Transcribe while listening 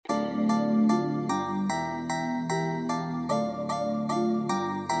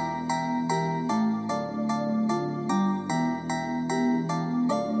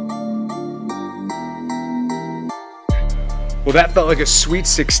Well, that felt like a Sweet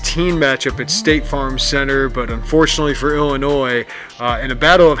 16 matchup at State Farm Center, but unfortunately for Illinois, in a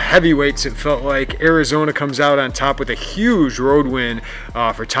battle of heavyweights, it felt like Arizona comes out on top with a huge road win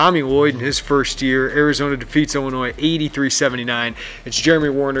for Tommy Lloyd in his first year. Arizona defeats Illinois 83-79. It's Jeremy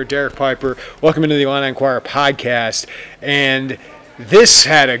Warner, Derek Piper. Welcome into the Illini Inquirer podcast. And this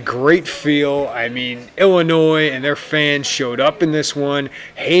had a great feel. I mean, Illinois and their fans showed up in this one.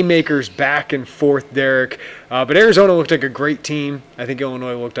 Haymakers back and forth, Derek. But Arizona looked like a great team. I think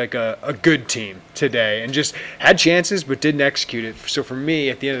Illinois looked like a good team today and just had chances but didn't execute it. So for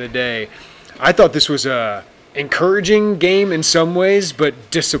me, at the end of the day, I thought this was a encouraging game in some ways,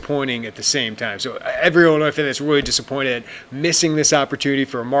 but disappointing at the same time. So every Illinois fan that's really disappointed missing this opportunity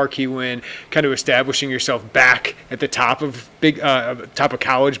for a marquee win, kind of establishing yourself back at the top of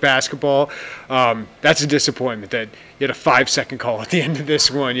college basketball. That's a disappointment that you had a 5-second call at the end of this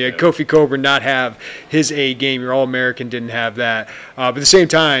one. You had Kofi Coburn not have his A game. Your All-American didn't have that. But at the same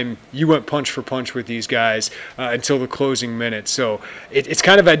time, you went punch for punch with these guys until the closing minutes. So it's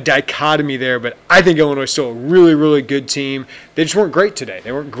kind of a dichotomy there, but I think Illinois is still a really, really good team. They just weren't great today.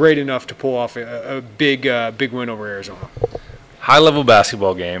 They weren't great enough to pull off a big win over Arizona. High-level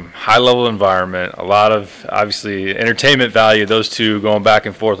basketball game, high-level environment, a lot of, obviously, entertainment value, those two going back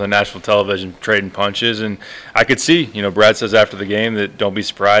and forth on national television, trading punches. And I could see, Brad says after the game that don't be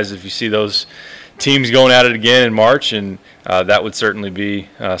surprised if you see those teams going at it again in March, and that would certainly be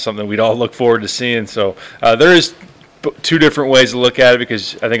something we'd all look forward to seeing. So there is two different ways to look at it,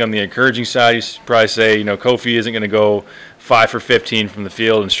 because I think on the encouraging side, you probably say, Kofi isn't going to go 5 for 15 from the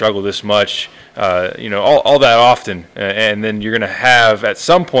field and struggle this much, all that often. And then you're going to have, at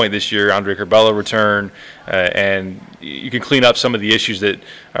some point this year, Andre Curbelo return, and you can clean up some of the issues that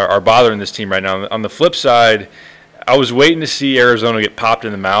are bothering this team right now. On the flip side, I was waiting to see Arizona get popped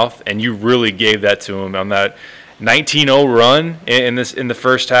in the mouth, and you really gave that to them on that 19-0 run in the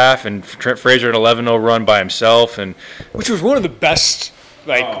first half, and Trent Frazier an 11-0 run by himself, and which was one of the best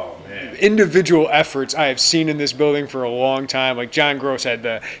individual efforts I have seen in this building for a long time. Like John Gross had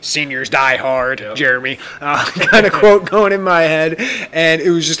the "seniors die hard," Jeremy kind of quote going in my head, and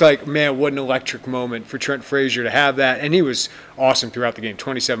it was just like, man, what an electric moment for Trent Frazier to have that, and he was awesome throughout the game.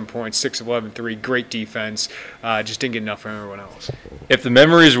 27 points, 6 of 11 3, great defense. Just didn't get enough from everyone else. If the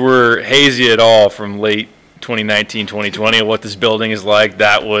memories were hazy at all from late 2019, 2020, of what this building is like,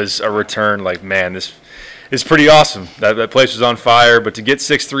 that was a return. Like, man, this is pretty awesome. That place was on fire, but to get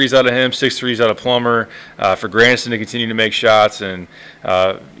 6 threes out of him, 6 threes out of Plummer, for Grandison to continue to make shots, and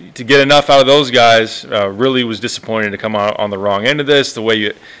to get enough out of those guys, really was disappointing to come out on the wrong end of this. The way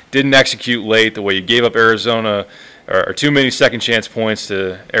you didn't execute late, the way you gave up Arizona, or too many second chance points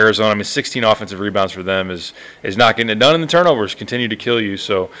to Arizona. I mean, 16 offensive rebounds for them is not getting it done, and the turnovers continue to kill you.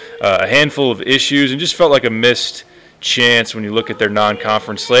 So a handful of issues, and just felt like a missed chance when you look at their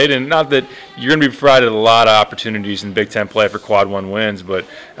non-conference slate. And not that you're going to be provided a lot of opportunities in Big Ten play for quad one wins, but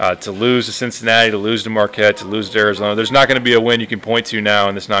to lose to Cincinnati, to lose to Marquette, to lose to Arizona, there's not going to be a win you can point to now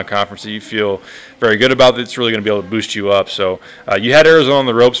in this non-conference that you feel very good about that's really going to be able to boost you up. So you had Arizona on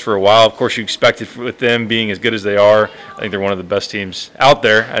the ropes for a while. Of course, you expected, with them being as good as they are, I think they're one of the best teams out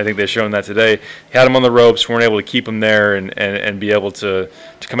there. I think they've shown that today. Had them on the ropes, weren't able to keep them there and be able to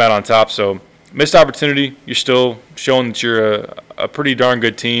come out on top. So missed opportunity. You're still showing that you're a pretty darn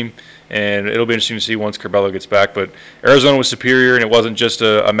good team, and it'll be interesting to see once Curbelo gets back. But Arizona was superior, and it wasn't just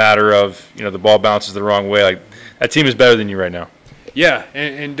a matter of the ball bounces the wrong way. Like, that team is better than you right now. Yeah,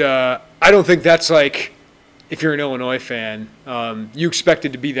 and I don't think that's like, if you're an Illinois fan, you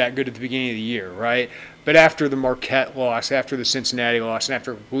expected to be that good at the beginning of the year, right? But after the Marquette loss, after the Cincinnati loss, and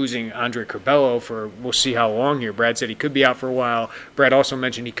after losing Andre Curbelo for we'll see how long here. Brad said he could be out for a while. Brad also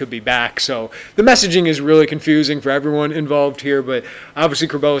mentioned he could be back. So the messaging is really confusing for everyone involved here. But obviously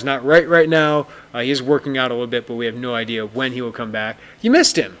Curbelo's not right now. He is working out a little bit, but we have no idea when he will come back. You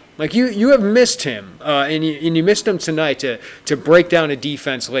missed him. Like, you have missed him, and you missed him tonight to break down a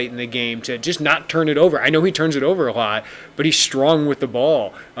defense late in the game, to just not turn it over. I know he turns it over a lot, but he's strong with the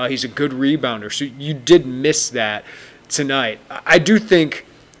ball. He's a good rebounder, so you did miss that tonight. I do think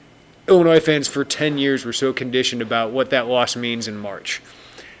Illinois fans for 10 years were so conditioned about what that loss means in March.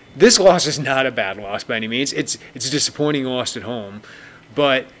 This loss is not a bad loss by any means. It's a disappointing loss at home,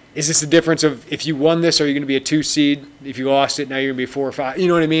 but is this the difference of, if you won this, are you going to be a 2 seed? If you lost it, now you're going to be a 4 or 5. You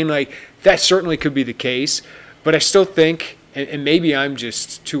know what I mean? Like, that certainly could be the case. But I still think, and maybe I'm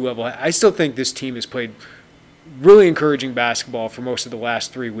just too level, I still think this team has played really encouraging basketball for most of the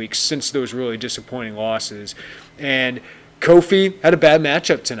last 3 weeks since those really disappointing losses. And Kofi had a bad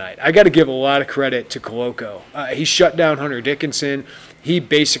matchup tonight. I got to give a lot of credit to Koloko. He shut down Hunter Dickinson. He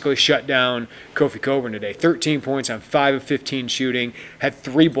basically shut down Kofi Coburn today. 13 points on 5 of 15 shooting. Had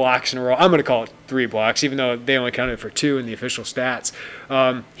 3 blocks in a row. I'm going to call it 3 blocks, even though they only counted for 2 in the official stats.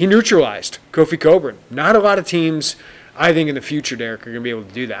 He neutralized Kofi Coburn. Not a lot of teams, I think, in the future, Derek, are going to be able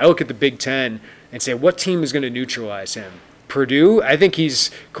to do that. I look at the Big Ten and say, what team is going to neutralize him? Purdue, I think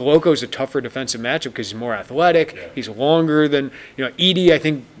Koloko's a tougher defensive matchup because he's more athletic. Yeah. He's longer than, Edey, I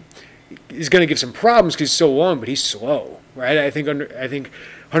think, is going to give some problems because he's so long, but he's slow, right? I think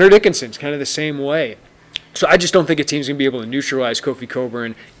Hunter Dickinson's kind of the same way. So I just don't think a team's going to be able to neutralize Kofi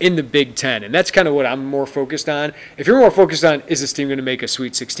Coburn in the Big Ten. And that's kind of what I'm more focused on. If you're more focused on, is this team going to make a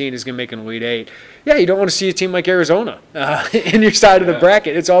Sweet 16, is going to make an Elite 8, yeah, you don't want to see a team like Arizona in your side of the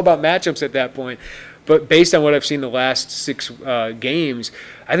bracket. It's all about matchups at that point. But based on what I've seen the last 6 games,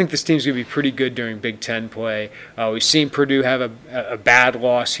 I think this team's going to be pretty good during Big Ten play. We've seen Purdue have a bad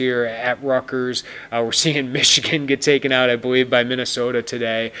loss here at Rutgers. We're seeing Michigan get taken out, I believe, by Minnesota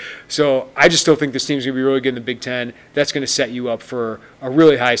today. So I just still think this team's going to be really good in the Big Ten. That's going to set you up for a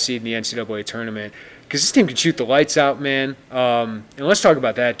really high seed in the NCAA tournament. Because this team can shoot the lights out, man. And let's talk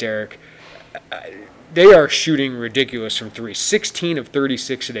about that, Derek. They are shooting ridiculous from 3. 16 of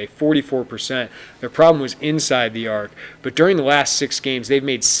 36 today, 44%. Their problem was inside the arc. But during the last 6 games, they've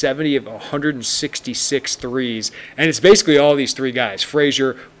made 70 of 166 threes. And it's basically all these 3 guys,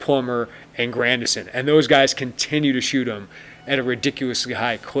 Frazier, Plummer, and Grandison. And those guys continue to shoot them at a ridiculously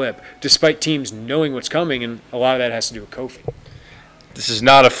high clip, despite teams knowing what's coming, and a lot of that has to do with Kofi. This is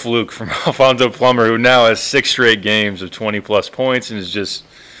not a fluke from Alfonso Plummer, who now has 6 straight games of 20-plus points and is just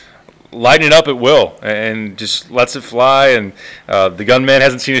lighting it up at will and just lets it fly. And the gunman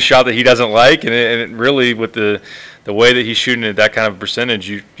hasn't seen a shot that he doesn't like. And it really, with the way that he's shooting at that kind of percentage,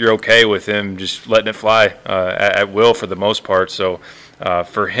 you're okay with him just letting it fly at will for the most part. So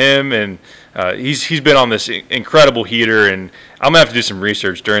for him, and he's been on this incredible heater, and I'm going to have to do some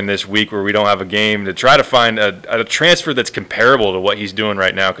research during this week where we don't have a game to try to find a transfer that's comparable to what he's doing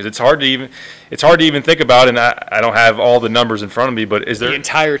right now, because it's hard to even think about, and I don't have all the numbers in front of me, but is there the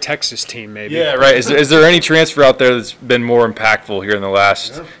entire Texas team maybe? Yeah, right. Is there any transfer out there that's been more impactful here in the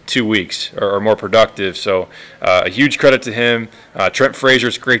last 2 weeks or more productive? So a huge credit to him. Trent Frazier,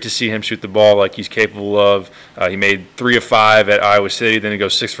 it's great to see him shoot the ball like he's capable of. He made 3 of 5 at Iowa City, then he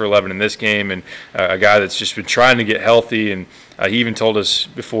goes 6 for 11 in this game, and a guy that's just been trying to get healthy. And he even told us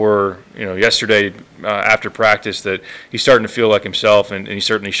before, yesterday after practice, that he's starting to feel like himself, and he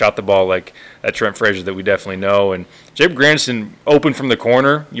certainly shot the ball like that Trent Frazier that we definitely know. And Jacob Grandison open from the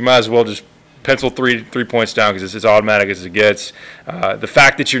corner, you might as well just pencil three points down because it's as automatic as it gets. The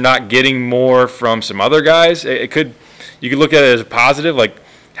fact that you're not getting more from some other guys, you could look at it as a positive, like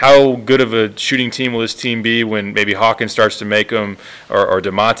how good of a shooting team will this team be when maybe Hawkins starts to make them, or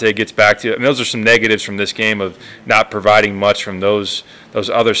DeMonte gets back to it. I mean, those are some negatives from this game of not providing much from those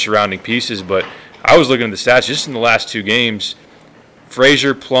other surrounding pieces. But I was looking at the stats just in the last 2 games.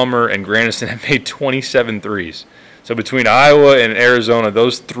 Frazier, Plummer, and Grandison have made 27 threes. So between Iowa and Arizona,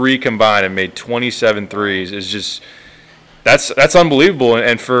 those 3 combined have made 27 threes. Is just that's unbelievable.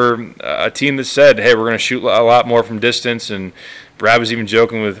 And for a team that said, hey, we're going to shoot a lot more from distance, and Brad was even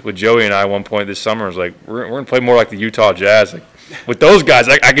joking with Joey and I at one point this summer. I was like, we're going to play more like the Utah Jazz. Like, with those guys,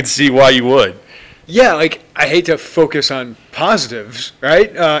 I could see why you would. Yeah, like, I hate to focus on positives,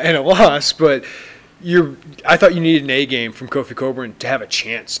 right, and a loss, but I thought you needed an A game from Kofi Coburn to have a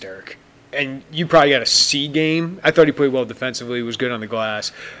chance, Derek. And you probably got a C game. I thought he played well defensively, was good on the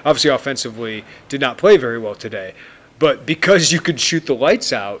glass. Obviously, offensively, did not play very well today. But because you could shoot the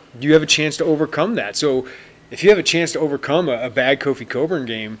lights out, you have a chance to overcome that. So if you have a chance to overcome a bad Kofi Coburn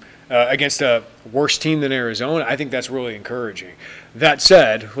game against a worse team than Arizona, I think that's really encouraging. That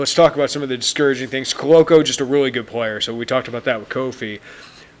said, let's talk about some of the discouraging things. Koloko, just a really good player, so we talked about that with Kofi.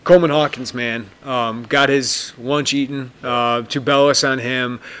 Coleman Hawkins, man, got his lunch eaten. Tubelis on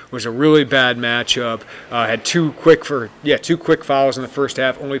him was a really bad matchup. Had 2 quick fouls in the first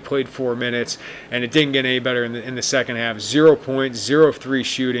half. Only played 4 minutes, and it didn't get any better in the second half. 0 points, 0 of 3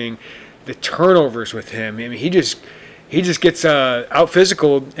 shooting. The turnovers with him, I mean, he just gets out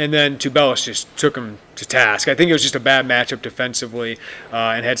physical, and then Tubelis just took him to task. I think it was just a bad matchup defensively,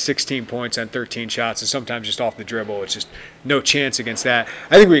 and had 16 points on 13 shots, and sometimes just off the dribble. It's just no chance against that.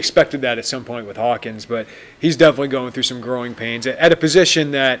 I think we expected that at some point with Hawkins, but he's definitely going through some growing pains at a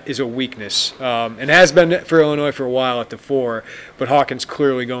position that is a weakness, and has been for Illinois for a while at the 4, but Hawkins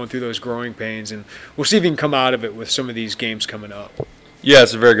clearly going through those growing pains, and we'll see if he can come out of it with some of these games coming up. Yeah,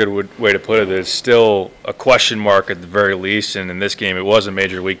 it's a very good way to put it. It's still a question mark at the very least, and in this game it was a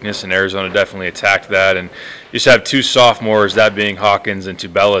major weakness, and Arizona definitely attacked that. And you just have two sophomores, that being Hawkins and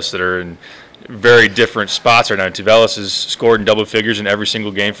Tubelis, that are in very different spots right now. Tubelis has scored in double figures in every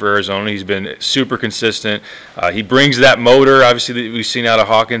single game for Arizona. He's been super consistent. He brings that motor, obviously, that we've seen out of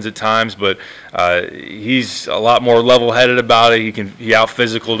Hawkins at times, but he's a lot more level-headed about it. He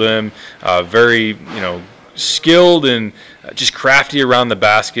out-physicaled him, very, skilled and just crafty around the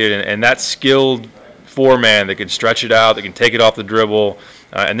basket, and that skilled four-man that can stretch it out, that can take it off the dribble,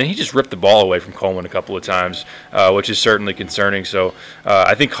 and then he just ripped the ball away from Coleman a couple of times, which is certainly concerning. So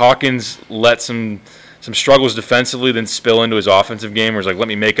I think Hawkins let some struggles defensively then spill into his offensive game, where he's like, let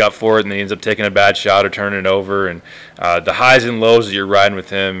me make up for it, and then he ends up taking a bad shot or turning it over. And the highs and lows that you're riding with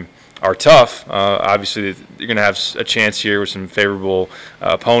him are tough. Obviously, you're going to have a chance here with some favorable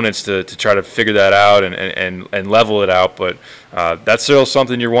opponents to try to figure that out and level it out. But that's still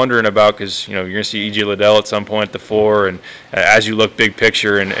something you're wondering about, because you're going to see E.J. Liddell at some point at the 4, and as you look big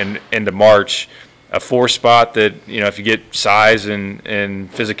picture and into March, a 4 spot that if you get size and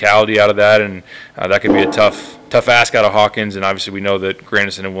physicality out of that, and that could be a tough ask out of Hawkins, and obviously we know that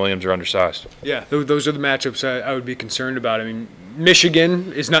Grandison and Williams are undersized. Yeah, those are the matchups I would be concerned about. I mean,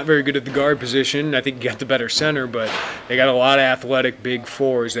 Michigan is not very good at the guard position. I think you got the better center, but they got a lot of athletic big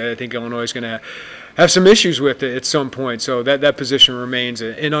fours that I think Illinois is going to have some issues with it at some point. So that position remains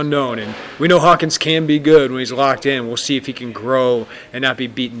an unknown. And we know Hawkins can be good when he's locked in. We'll see if he can grow and not be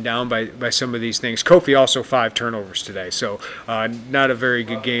beaten down by some of these things. Kofi also 5 turnovers today, so not a very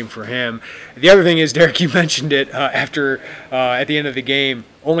good game for him. The other thing is, Derek, you mentioned it at the end of the game,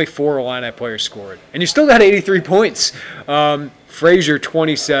 only 4 Illini players scored. And you still got 83 points. Frazier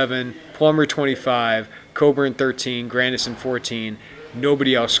 27, Plummer 25, Coburn 13, Grandison 14.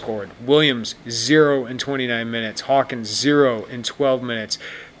 Nobody else scored. Williams 0 in 29 minutes. Hawkins 0 in 12 minutes.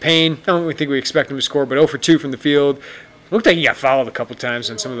 Payne, I don't really think we expect him to score, but 0 for 2 from the field. Looked like he got fouled a couple times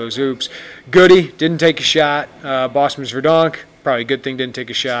on some of those oops. Goody didn't take a shot. Bosman's Verdonk, probably a good thing, didn't take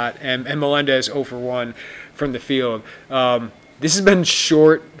a shot. And Melendez 0 for 1 from the field. This has been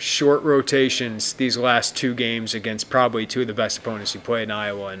short rotations these last 2 games against probably 2 of the best opponents you play in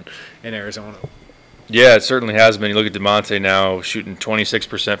Iowa and Arizona. Yeah, it certainly has been. You look at DeMonte now shooting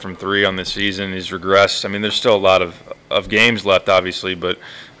 26% from 3 on this season. He's regressed. I mean, there's still a lot of games left, obviously, but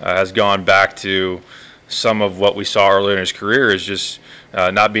has gone back to some of what we saw earlier in his career, is just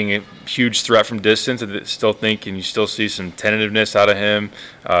not being a huge threat from distance. I still think, and you still see some tentativeness out of him.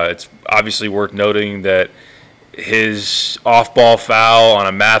 It's obviously worth noting that his off-ball foul on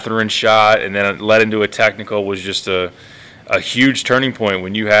a Matherin shot and then it led into a technical was just a huge turning point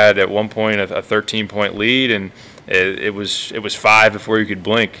when you had at one point a 13-point lead, and it was 5 before you could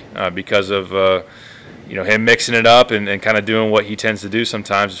blink because of him mixing it up and kind of doing what he tends to do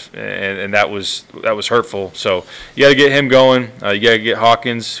sometimes, and that was hurtful. So you got to get him going. You got to get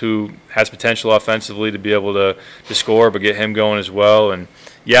Hawkins, who has potential offensively to be able to score, but get him going as well. And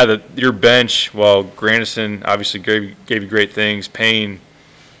yeah, your bench, while Grandison obviously gave you great things, Payne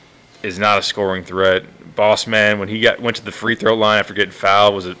is not a scoring threat. Bossman, when he went to the free throw line after getting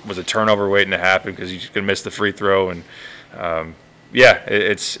fouled, was a turnover waiting to happen because he's going to miss the free throw. And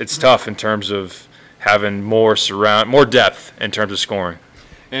it's tough in terms of having more depth in terms of scoring.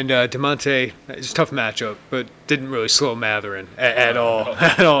 And DeMonte, it's a tough matchup, but didn't really slow Matherin at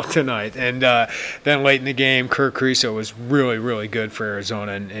all tonight. And then late in the game, Kirk Creaso was really, really good for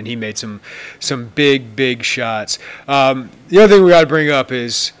Arizona, and he made some big shots. The other thing we got to bring up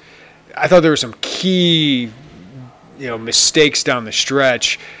is I thought there were some key mistakes down the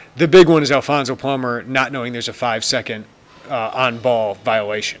stretch. The big one is Alfonso Plummer not knowing there's a 5-second on-ball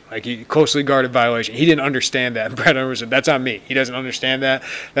violation, like he closely guarded violation. He didn't understand that. Brad Underwood said, that's on me. He doesn't understand that.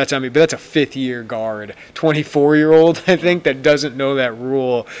 That's on me. But that's a fifth-year guard, 24-year-old, I think, that doesn't know that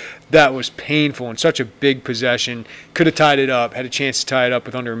rule. That was painful and such a big possession. Could have tied it up, had a chance to tie it up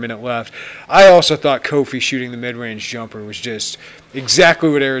with under a minute left. I also thought Kofi shooting the mid-range jumper was just exactly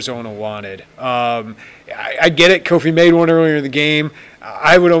what Arizona wanted. I get it. Kofi made one earlier in the game.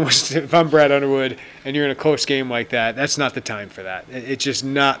 I would almost, if I'm Brad Underwood and you're in a close game like that, that's not the time for that. It's just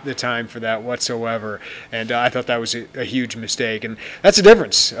not the time for that whatsoever. And I thought that was a huge mistake. And that's the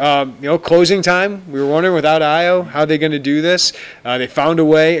difference. Closing time, we were wondering without Io, how are they going to do this? They found a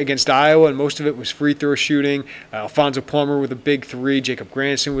way against Iowa, and most of it was free throw shooting. Alfonso Plummer with a big 3, Jacob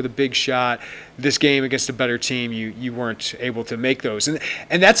Grandison with a big shot. This game against a better team, you weren't able to make those. And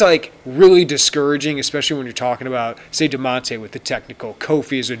that's like really discouraging, especially when you're talking about, say, DeMonte with the technical,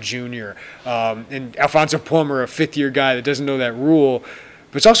 Kofi is a junior, and Alfonso Plummer, a fifth-year guy that doesn't know that rule,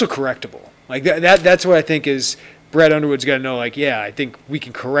 but it's also correctable. Like that's what I think is Brad Underwood's got to know, like, yeah, I think we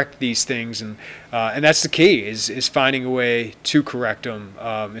can correct these things, and that's the key is finding a way to correct them,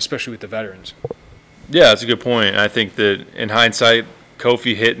 especially with the veterans. Yeah, that's a good point. I think that in hindsight,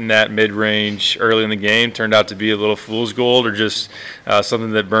 Kofi hitting that mid-range early in the game turned out to be a little fool's gold, or just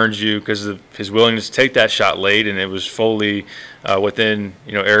something that burns you because of his willingness to take that shot late, and it was fully within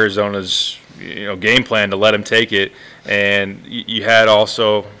Arizona's game plan to let him take it. And you had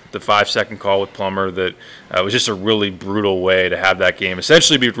also the 5-second call with Plummer that was just a really brutal way to have that game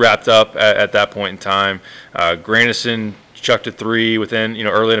essentially be wrapped up at that point in time. Granison chucked a three within,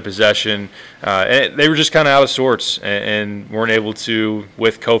 early in a possession. And they were just kind of out of sorts and weren't able to,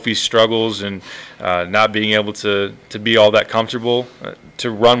 with Kofi's struggles and not being able to be all that comfortable, to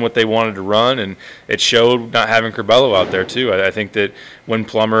run what they wanted to run. And it showed not having Curbelo out there, too. I think that when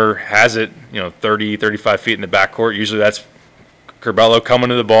Plummer has it, 30, 35 feet in the backcourt, usually that's Curbelo coming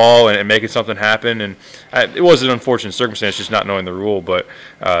to the ball and making something happen. And it was an unfortunate circumstance, just not knowing the rule. But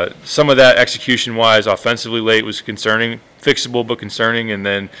some of that execution-wise, offensively late was concerning, fixable but concerning. And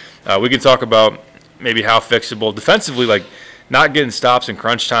then we can talk about maybe how fixable defensively, like not getting stops in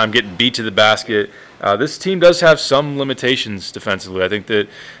crunch time, getting beat to the basket. This team does have some limitations defensively. I think that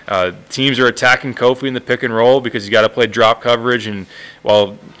teams are attacking Kofi in the pick and roll because you got to play drop coverage. And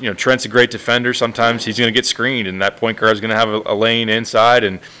while Trent's a great defender, sometimes he's going to get screened, and that point guard is going to have a lane inside.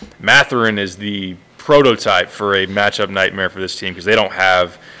 And Mathurin is the prototype for a matchup nightmare for this team because they don't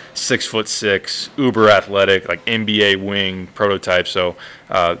have 6'6", uber athletic, like NBA wing prototype. So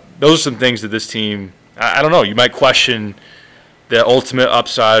those are some things that this team, I don't know, you might question the ultimate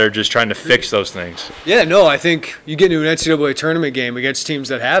upside or just trying to fix those things. Yeah, no, I think you get into an NCAA tournament game against teams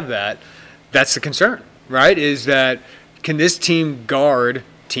that have that, that's the concern, right? Is that can this team guard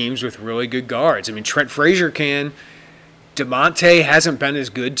teams with really good guards? I mean, Trent Frazier can. DeMonte hasn't been as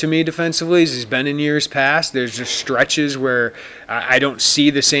good to me defensively as he's been in years past. There's just stretches where I don't see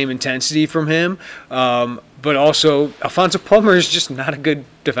the same intensity from him. But also, Alfonso Plummer is just not a good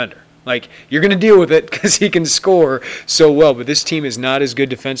defender. Like, you're going to deal with it because he can score so well. But this team is not as good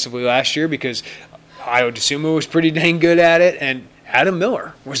defensively last year because I would assume it was pretty dang good at it, and Adam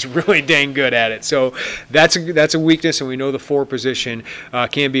Miller was really dang good at it. So that's a weakness, and we know the 4 position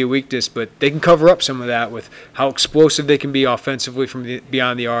can be a weakness, but they can cover up some of that with how explosive they can be offensively from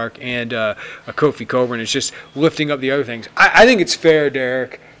beyond the arc, and a Kofi Cockburn is just lifting up the other things. I think it's fair,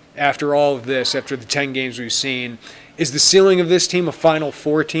 Derek, after all of this, after the 10 games we've seen, is the ceiling of this team a Final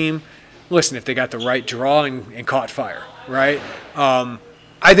Four team? Listen, if they got the right draw and caught fire, right?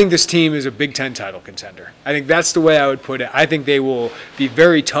 I think this team is a Big Ten title contender. I think that's the way I would put it. I think they will be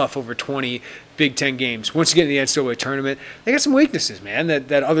very tough over 20 Big Ten games. Once you get in the NCAA tournament, they got some weaknesses, man,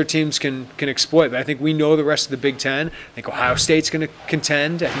 that other teams can exploit. But I think we know the rest of the Big Ten. I think Ohio State's going to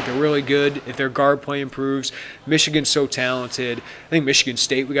contend. I think they're really good if their guard play improves. Michigan's so talented. I think Michigan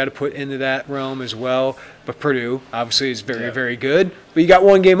State we got to put into that realm as well. But Purdue, obviously, is very, very good. But you got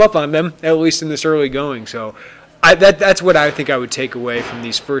one game up on them, at least in this early going. So that's what I think I would take away from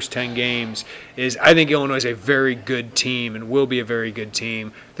these first 10 games is I think Illinois is a very good team and will be a very good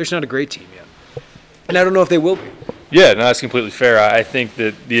team. There's not a great team yet. And I don't know if they will be. Yeah, no, that's completely fair. I think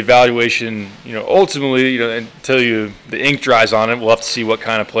that the evaluation, ultimately, until the ink dries on it, we'll have to see what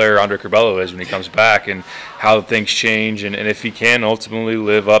kind of player Andre Curbelo is when he comes back and how things change and if he can ultimately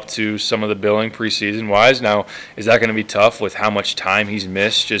live up to some of the billing preseason-wise. Now, is that going to be tough with how much time he's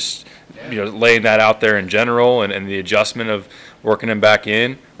missed, just laying that out there in general and the adjustment of working him back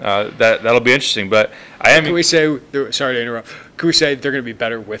in? That'll be interesting. But Can we say, sorry to interrupt, can we say they're going to be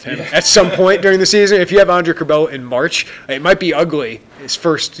better with him at some point during the season? If you have Andre Curbelo in March, it might be ugly his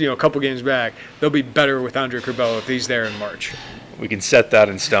first couple games back. They'll be better with Andre Curbelo if he's there in March. We can set that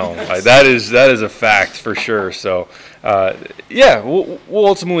in stone. That is a fact for sure. So, we'll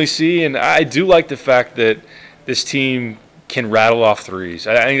ultimately see. And I do like the fact that this team can rattle off threes.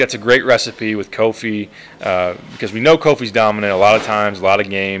 I think that's a great recipe with Kofi because we know Kofi's dominant a lot of times, a lot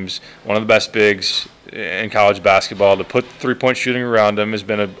of games, one of the best bigs in college basketball. To put three-point shooting around him has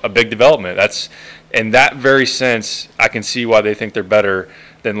been a big development. That's in that very sense, I can see why they think they're better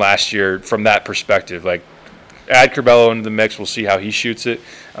than last year from that perspective. Like, add Curbelo into the mix, we'll see how he shoots it.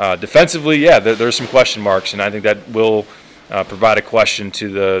 Defensively, there's some question marks, and I think that will provide a question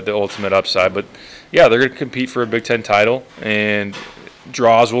to the ultimate upside. But, they're going to compete for a Big Ten title, and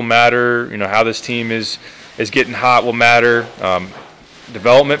draws will matter. How this team is getting hot will matter.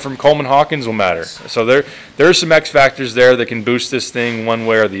 Development from Coleman Hawkins will matter. So there are some X factors there that can boost this thing one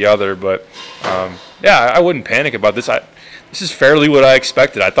way or the other. But, I wouldn't panic about this. This is fairly what I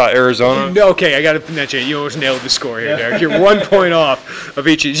expected. I thought Arizona. Okay, I got to mention it. You almost nailed the score here, Derek. You're 1 point off of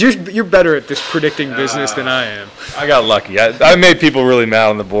each. You're better at this predicting business than I am. I got lucky. I made people really mad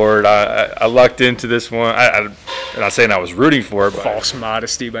on the board. I lucked into this one. I'm not saying I was rooting for it. But false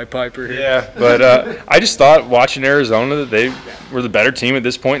modesty by Piper here. Yeah, but I just thought watching Arizona that they were the better team at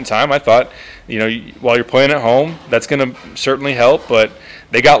this point in time. I thought, while you're playing at home, that's going to certainly help. But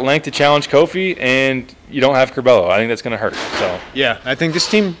they got length to challenge Kofi, and you don't have Curbelo. I think that's going to hurt. So yeah, I think this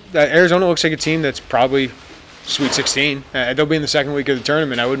team, Arizona, looks like a team that's probably Sweet 16. They'll be in the second week of the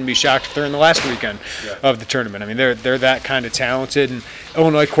tournament. I wouldn't be shocked if they're in the last weekend of the tournament. I mean, they're that kind of talented, and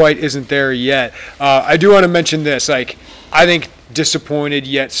Illinois quite isn't there yet. I do want to mention this. I think disappointed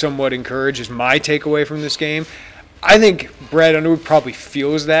yet somewhat encouraged is my takeaway from this game. I think Brad Underwood probably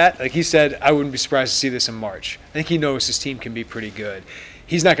feels that. Like he said, I wouldn't be surprised to see this in March. I think he knows his team can be pretty good.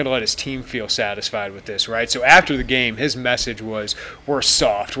 He's not going to let his team feel satisfied with this, right? So after the game, his message was, we're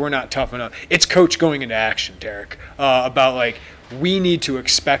soft, we're not tough enough. It's coach going into action, Derek, about we need to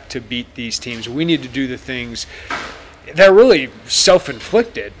expect to beat these teams. We need to do the things that are really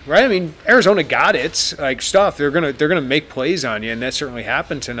self-inflicted, right? I mean, Arizona got its stuff. They're gonna make plays on you, and that certainly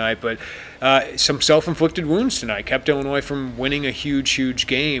happened tonight. But some self-inflicted wounds tonight kept Illinois from winning a huge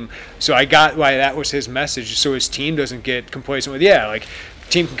game. So I got why that was his message, so his team doesn't get complacent with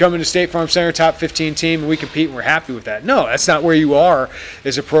team can come into State Farm Center, top 15 team, and we compete, and we're happy with that. No, that's not where you are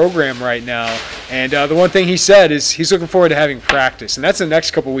as a program right now. And the one thing he said is he's looking forward to having practice, and that's the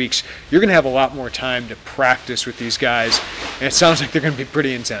next couple weeks. You're going to have a lot more time to practice with these guys, and it sounds like they're going to be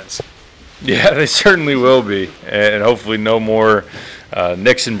pretty intense. Yeah, they certainly will be, and hopefully no more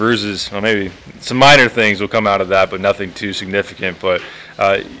nicks and bruises. Well, maybe some minor things will come out of that, but nothing too significant. But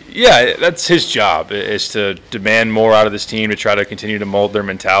that's his job, is to demand more out of this team, to try to continue to mold their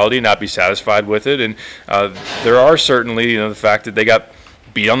mentality, not be satisfied with it. And there are certainly, the fact that they got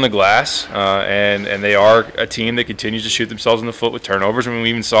beat on the glass, and they are a team that continues to shoot themselves in the foot with turnovers. I mean,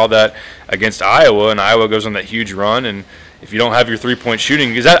 we even saw that against Iowa, and Iowa goes on that huge run. And if you don't have your three-point shooting,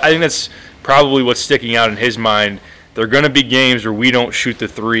 because I think that's probably what's sticking out in his mind, there are going to be games where we don't shoot the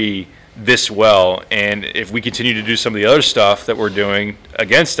three this well, and if we continue to do some of the other stuff that we're doing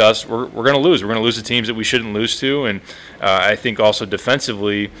against us, we're going to lose. We're going to lose the teams that we shouldn't lose to, and I think also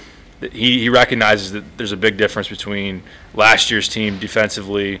defensively, he recognizes that there's a big difference between last year's team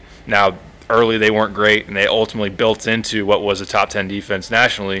defensively. Now, early they weren't great, and they ultimately built into what was a top 10 defense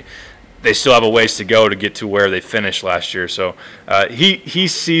nationally. They still have a ways to go to get to where they finished last year. So he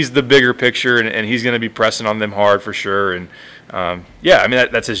sees the bigger picture, and he's going to be pressing on them hard for sure. And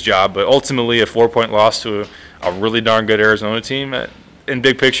that's his job. But ultimately, a 4-point loss to a really darn good Arizona team, in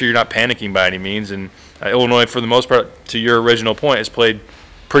big picture, you're not panicking by any means. And Illinois, for the most part, to your original point, has played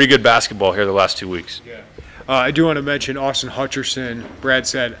pretty good basketball here the last 2 weeks. Yeah. I do want to mention Austin Hutcherson. Brad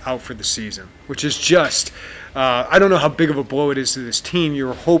said out for the season, which is just I don't know how big of a blow it is to this team. You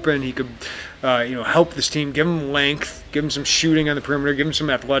were hoping he could help this team, give him length, give him some shooting on the perimeter, give him some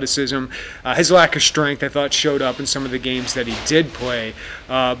athleticism. His lack of strength, I thought, showed up in some of the games that he did play.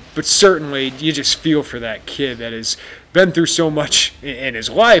 But certainly, you just feel for that kid that has been through so much in his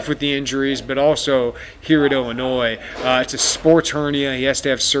life with the injuries, but also here at Illinois. It's a sports hernia. He has to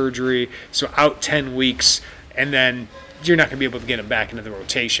have surgery, so out 10 weeks. And then you're not going to be able to get him back into the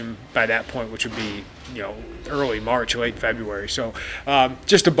rotation by that point, which would be early March, late February. So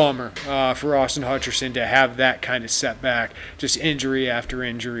just a bummer for Austin Hutcherson to have that kind of setback, just injury after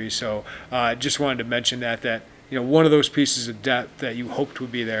injury. So just wanted to mention that one of those pieces of depth that you hoped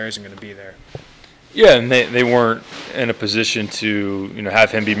would be there isn't going to be there. Yeah, and they weren't in a position to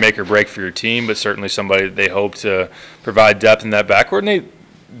have him be make or break for your team, but certainly somebody they hope to provide depth in that backcourt. And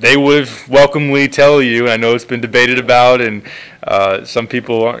they would welcomely tell you, and I know it's been debated about, and some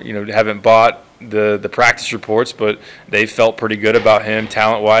people haven't bought the practice reports, but they felt pretty good about him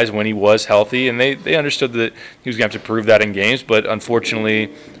talent-wise when he was healthy, and they understood that he was going to have to prove that in games, but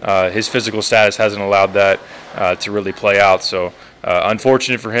unfortunately his physical status hasn't allowed that to really play out. So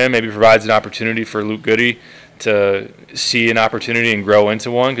unfortunate for him. Maybe provides an opportunity for Luke Goody to see an opportunity and grow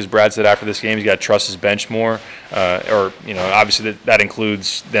into one, because Brad said after this game he's got to trust his bench more, obviously that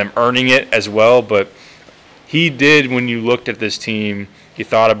includes them earning it as well. But he did, when you looked at this team, he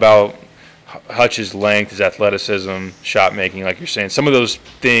thought about Hutch's length, his athleticism, shot making, like you're saying, some of those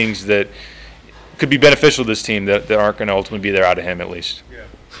things that could be beneficial to this team that aren't going to ultimately be there out of him at least.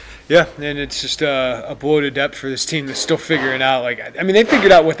 Yeah, and it's just a blow to depth for this team that's still figuring out. They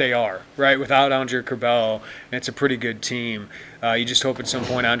figured out what they are, right, without Andre Curbelo, and it's a pretty good team. You just hope at some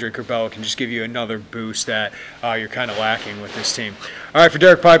point Andre Curbelo can just give you another boost that you're kind of lacking with this team. All right, for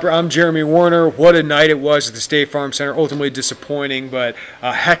Derek Piper, I'm Jeremy Warner. What a night it was at the State Farm Center. Ultimately disappointing, but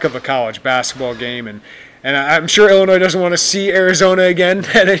a heck of a college basketball game. And I'm sure Illinois doesn't want to see Arizona again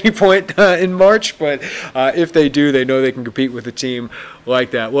at any point in March, but if they do, they know they can compete with a team like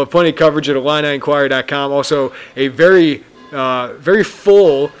that. We'll have plenty of coverage at IlliniInquirer.com. Also, a very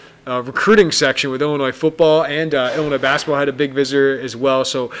full recruiting section with Illinois football, and Illinois basketball had a big visitor as well.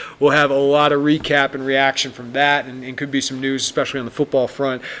 So we'll have a lot of recap and reaction from that, and could be some news, especially on the football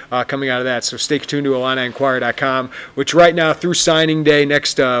front, coming out of that. So stay tuned to IlliniInquirer.com, which right now through signing day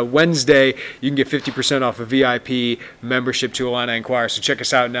next Wednesday, you can get 50% off a VIP membership to Illini Inquirer. So check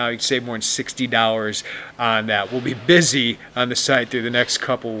us out now. You can save more than $60 on that. We'll be busy on the site through the next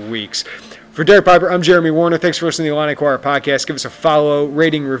couple weeks. For Derek Piper, I'm Jeremy Warner. Thanks for listening to the Illini Inquirer podcast. Give us a follow,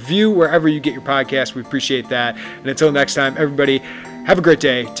 rating, review, wherever you get your podcast. We appreciate that. And until next time, everybody, have a great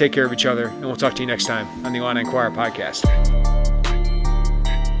day. Take care of each other. And we'll talk to you next time on the Illini Inquirer podcast.